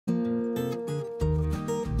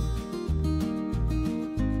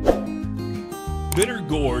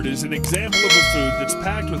Bittergourd is an example of a food that's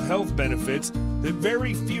packed with health benefits that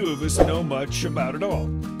very few of us know much about at all.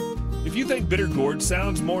 If you think Bittergourd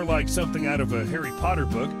sounds more like something out of a Harry Potter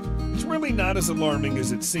book, it's really not as alarming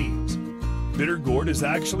as it seems. Bittergourd is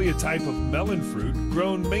actually a type of melon fruit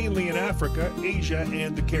grown mainly in Africa, Asia,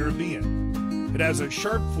 and the Caribbean. It has a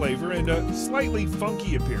sharp flavor and a slightly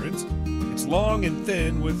funky appearance. It's long and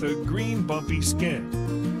thin with a green bumpy skin.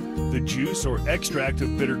 The juice or extract of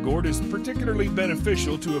Bittergourd is particularly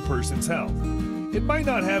beneficial to a person's health. It might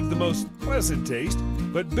not have the most pleasant taste,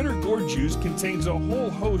 but Bittergourd juice contains a whole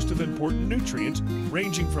host of important nutrients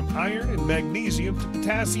ranging from iron and magnesium to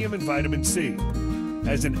potassium and vitamin C.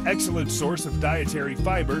 As an excellent source of dietary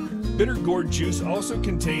fiber, Bittergourd juice also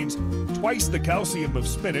contains twice the calcium of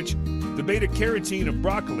spinach, the beta-carotene of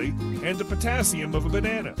broccoli, and the potassium of a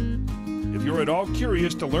banana. If you're at all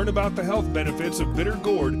curious to learn about the health benefits of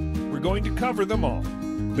Bittergourd, we're going to cover them all.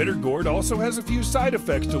 Bittergourd also has a few side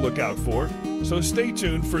effects to look out for, so stay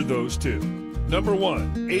tuned for those too. Number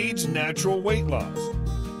 1. Aids natural weight loss.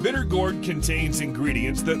 Bittergourd contains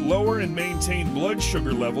ingredients that lower and maintain blood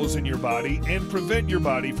sugar levels in your body and prevent your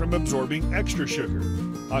body from absorbing extra sugar.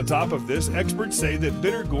 On top of this, experts say that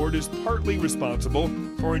Bittergourd is partly responsible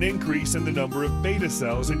for an increase in the number of beta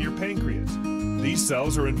cells in your pancreas. These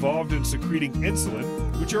cells are involved in secreting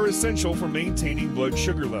insulin, which are essential for maintaining blood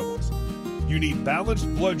sugar levels. You need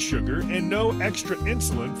balanced blood sugar and no extra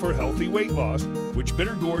insulin for healthy weight loss, which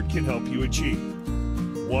Bittergourd can help you achieve.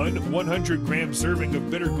 One 100-gram serving of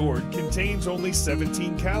Bittergourd contains only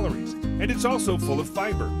 17 calories, and it's also full of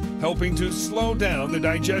fiber, helping to slow down the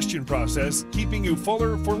digestion process, keeping you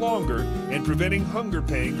fuller for longer and preventing hunger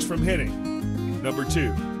pangs from hitting. Number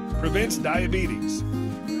 2. Prevents diabetes.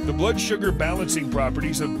 The blood sugar balancing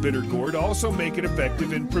properties of Bittergourd also make it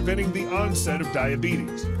effective in preventing the onset of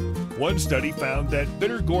diabetes. One study found that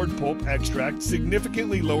Bittergourd pulp extract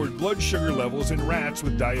significantly lowered blood sugar levels in rats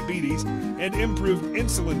with diabetes and improved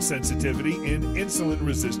insulin sensitivity in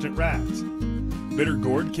insulin-resistant rats.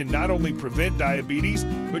 Bittergourd can not only prevent diabetes,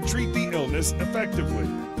 but treat the illness effectively.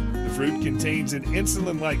 The fruit contains an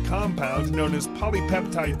insulin-like compound known as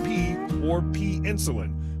polypeptide P, or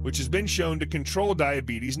P-insulin, which has been shown to control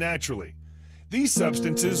diabetes naturally. These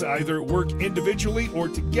substances either work individually or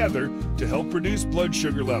together to help reduce blood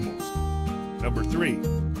sugar levels. Number 3.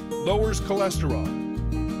 Lowers cholesterol.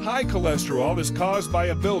 High cholesterol is caused by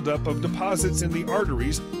a buildup of deposits in the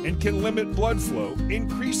arteries and can limit blood flow,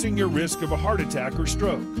 increasing your risk of a heart attack or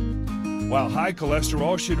stroke. While high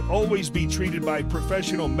cholesterol should always be treated by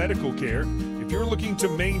professional medical care, if you're looking to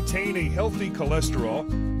maintain a healthy cholesterol,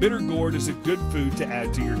 Bittergourd is a good food to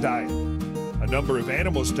add to your diet. A number of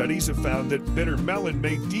animal studies have found that bitter melon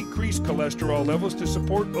may decrease cholesterol levels to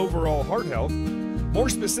support overall heart health. More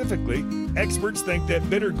specifically, experts think that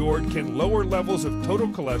Bittergourd can lower levels of total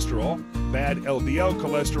cholesterol, bad LDL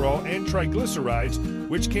cholesterol, and triglycerides,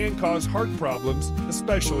 which can cause heart problems,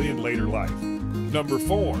 especially in later life. Number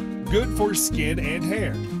 4. Good for skin and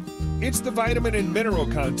hair. It's the vitamin and mineral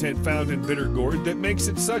content found in Bittergourd that makes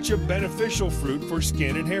it such a beneficial fruit for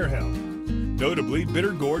skin and hair health. Notably,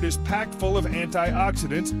 Bittergourd is packed full of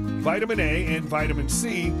antioxidants, vitamin A and vitamin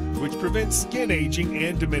C, which prevent skin aging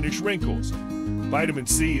and diminish wrinkles. Vitamin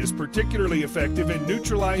C is particularly effective in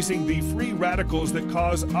neutralizing the free radicals that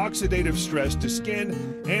cause oxidative stress to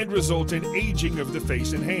skin and result in aging of the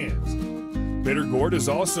face and hands. Bittergourd is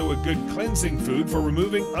also a good cleansing food for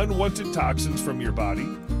removing unwanted toxins from your body.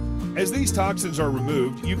 As these toxins are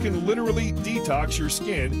removed, you can literally detox your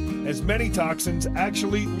skin, as many toxins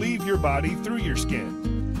actually leave your body through your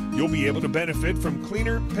skin. You'll be able to benefit from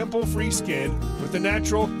cleaner, pimple-free skin with a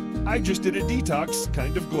natural, I just did a detox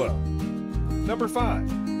kind of glow. Number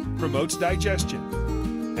 5. Promotes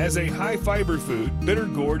digestion. As a high-fiber food,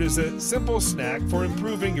 Bittergourd is a simple snack for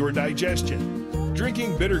improving your digestion.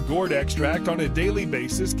 Drinking Bittergourd extract on a daily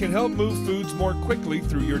basis can help move foods more quickly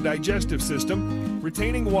through your digestive system,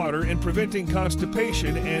 retaining water and preventing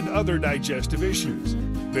constipation and other digestive issues.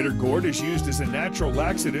 Bittergourd is used as a natural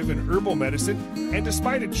laxative in herbal medicine, and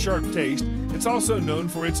despite its sharp taste, it's also known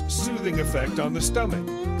for its soothing effect on the stomach.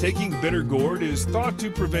 Taking Bittergourd is thought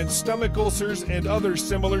to prevent stomach ulcers and other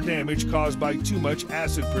similar damage caused by too much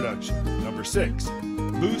acid production. Number 6.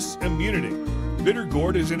 Boosts immunity.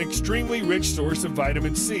 Bittergourd is an extremely rich source of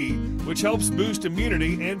vitamin C, which helps boost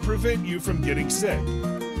immunity and prevent you from getting sick.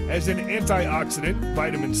 As an antioxidant,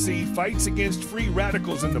 vitamin C fights against free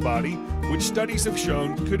radicals in the body, which studies have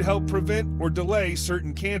shown could help prevent or delay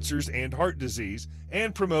certain cancers and heart disease,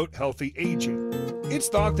 and promote healthy aging. It's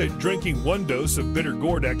thought that drinking 1 dose of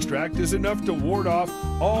Bittergourd extract is enough to ward off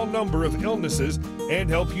all number of illnesses and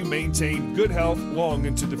help you maintain good health long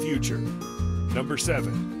into the future. Number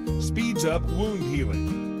 7. Speeds up wound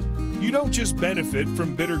healing. You don't just benefit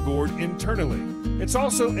from Bittergourd internally. It's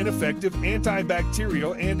also an effective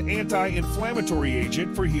antibacterial and anti-inflammatory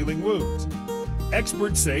agent for healing wounds.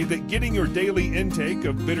 Experts say that getting your daily intake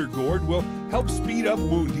of Bittergourd will help speed up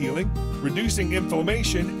wound healing, reducing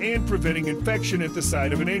inflammation and preventing infection at the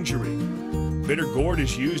site of an injury. Bittergourd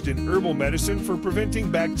is used in herbal medicine for preventing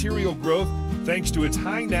bacterial growth thanks to its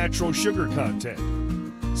high natural sugar content.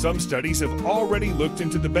 Some studies have already looked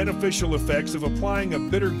into the beneficial effects of applying a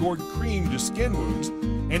Bittergourd cream to skin wounds,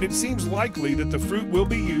 and it seems likely that the fruit will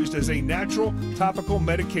be used as a natural topical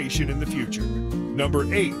medication in the future.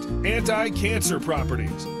 Number 8. Anti-cancer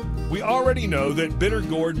properties. We already know that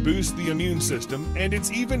Bittergourd boosts the immune system, and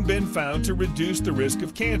it's even been found to reduce the risk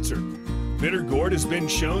of cancer. Bittergourd has been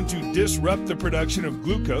shown to disrupt the production of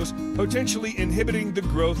glucose, potentially inhibiting the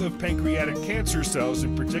growth of pancreatic cancer cells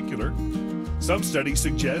in particular. Some studies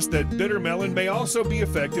suggest that bitter melon may also be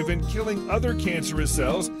effective in killing other cancerous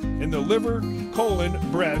cells in the liver, colon,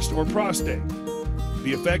 breast, or prostate.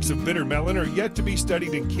 The effects of bitter melon are yet to be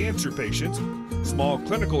studied in cancer patients. Small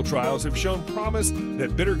clinical trials have shown promise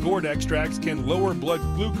that Bittergourd extracts can lower blood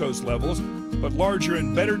glucose levels, but larger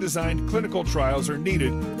and better designed clinical trials are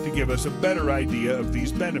needed to give us a better idea of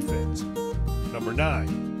these benefits. Number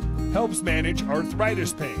 9. Helps manage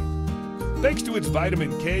arthritis pain. Thanks to its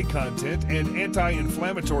vitamin K content and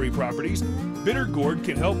anti-inflammatory properties, Bittergourd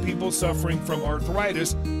can help people suffering from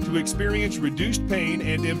arthritis to experience reduced pain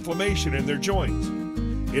and inflammation in their joints.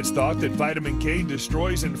 It's thought that vitamin K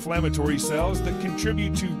destroys inflammatory cells that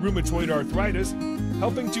contribute to rheumatoid arthritis,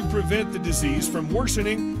 helping to prevent the disease from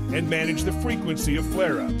worsening and manage the frequency of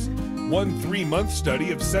flare-ups. One 3-month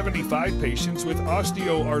study of 75 patients with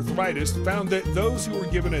osteoarthritis found that those who were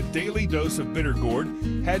given a daily dose of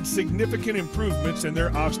Bittergourd had significant improvements in their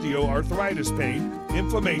osteoarthritis pain,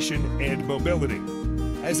 inflammation, and mobility.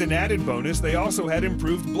 As an added bonus, they also had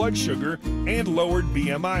improved blood sugar and lowered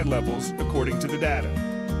BMI levels, according to the data.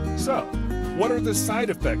 So, what are the side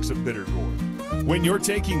effects of Bittergourd? When you're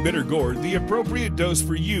taking Bittergourd, the appropriate dose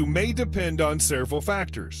for you may depend on several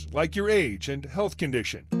factors, like your age and health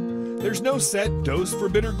condition. There's no set dose for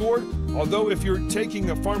Bittergourd, although if you're taking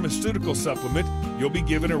a pharmaceutical supplement, you'll be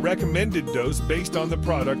given a recommended dose based on the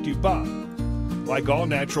product you bought. Like all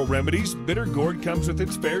natural remedies, Bittergourd comes with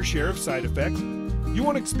its fair share of side effects. You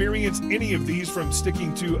won't experience any of these from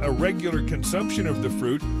sticking to a regular consumption of the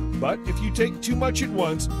fruit, but if you take too much at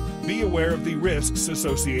once, be aware of the risks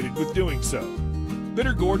associated with doing so.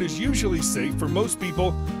 Bittergourd is usually safe for most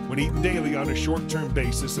people when eaten daily on a short-term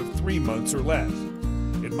basis of 3 months or less.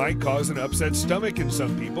 It might cause an upset stomach in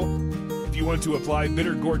some people. If you want to apply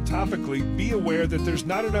Bittergourd topically, be aware that there's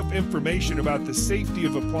not enough information about the safety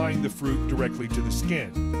of applying the fruit directly to the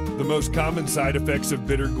skin. The most common side effects of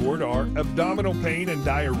Bittergourd are abdominal pain and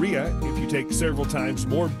diarrhea if you take several times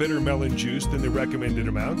more bitter melon juice than the recommended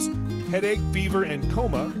amounts, headache, fever, and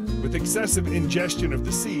coma with excessive ingestion of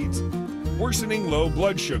the seeds, worsening low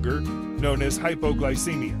blood sugar, known as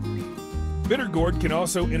hypoglycemia. Bittergourd can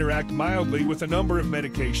also interact mildly with a number of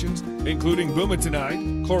medications, including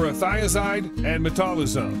bumetanide, chlorothiazide, and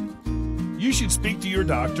metolazone. You should speak to your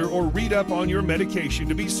doctor or read up on your medication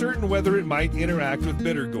to be certain whether it might interact with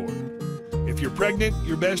Bittergourd. If you're pregnant,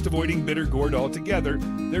 you're best avoiding Bittergourd altogether.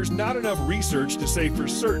 There's not enough research to say for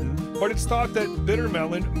certain, but it's thought that bitter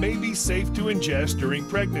melon may be safe to ingest during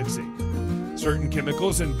pregnancy. Certain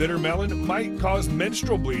chemicals in bitter melon might cause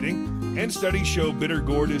menstrual bleeding, and studies show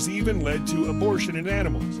Bittergourd has even led to abortion in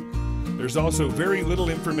animals. There's also very little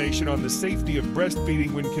information on the safety of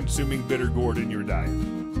breastfeeding when consuming Bittergourd in your diet.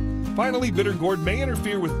 Finally, Bittergourd may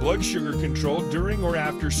interfere with blood sugar control during or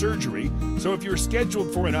after surgery, so if you're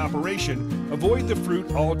scheduled for an operation, avoid the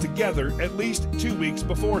fruit altogether at least 2 weeks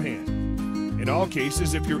beforehand. In all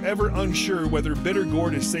cases, if you're ever unsure whether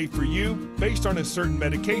Bittergourd is safe for you based on a certain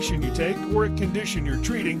medication you take or a condition you're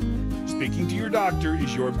treating, speaking to your doctor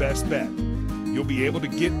is your best bet. You'll be able to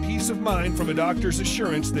get peace of mind from a doctor's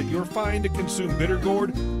assurance that you're fine to consume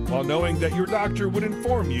Bittergourd while knowing that your doctor would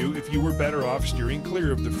inform you if you were better off steering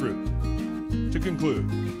clear of the fruit. To conclude,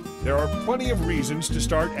 there are plenty of reasons to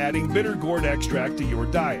start adding Bittergourd extract to your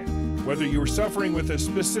diet, whether you're suffering with a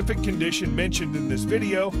specific condition mentioned in this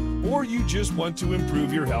video or you just want to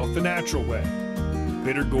improve your health the natural way.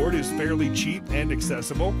 Bittergourd is fairly cheap and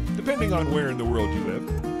accessible, depending on where in the world you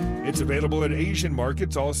live. It's available at Asian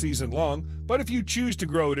markets all season long, but if you choose to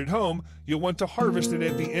grow it at home, you'll want to harvest it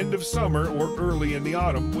at the end of summer or early in the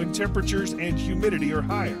autumn when temperatures and humidity are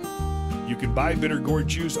higher. You can buy Bittergourd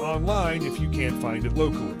juice online if you can't find it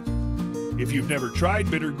locally. If you've never tried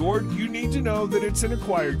Bittergourd, you need to know that it's an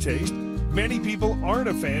acquired taste. Many people aren't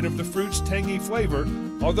a fan of the fruit's tangy flavor,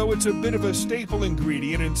 although it's a bit of a staple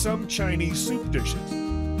ingredient in some Chinese soup dishes.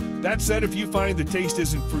 That said, if you find the taste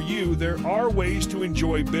isn't for you, there are ways to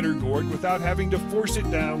enjoy Bittergourd without having to force it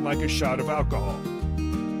down like a shot of alcohol.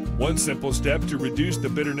 One simple step to reduce the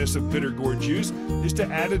bitterness of Bittergourd juice is to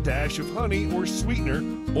add a dash of honey or sweetener,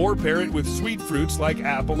 or pair it with sweet fruits like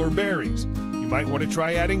apple or berries. You might want to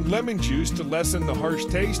try adding lemon juice to lessen the harsh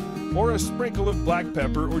taste, or a sprinkle of black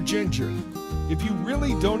pepper or ginger. If you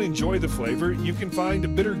really don't enjoy the flavor, you can find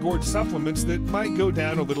Bittergourd supplements that might go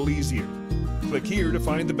down a little easier. Click here to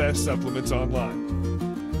find the best supplements online.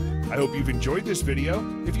 I hope you've enjoyed this video.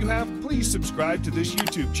 If you have, please subscribe to this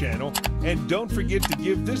YouTube channel, and don't forget to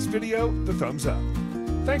give this video the thumbs up.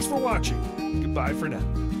 Thanks for watching. Goodbye for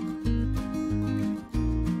now.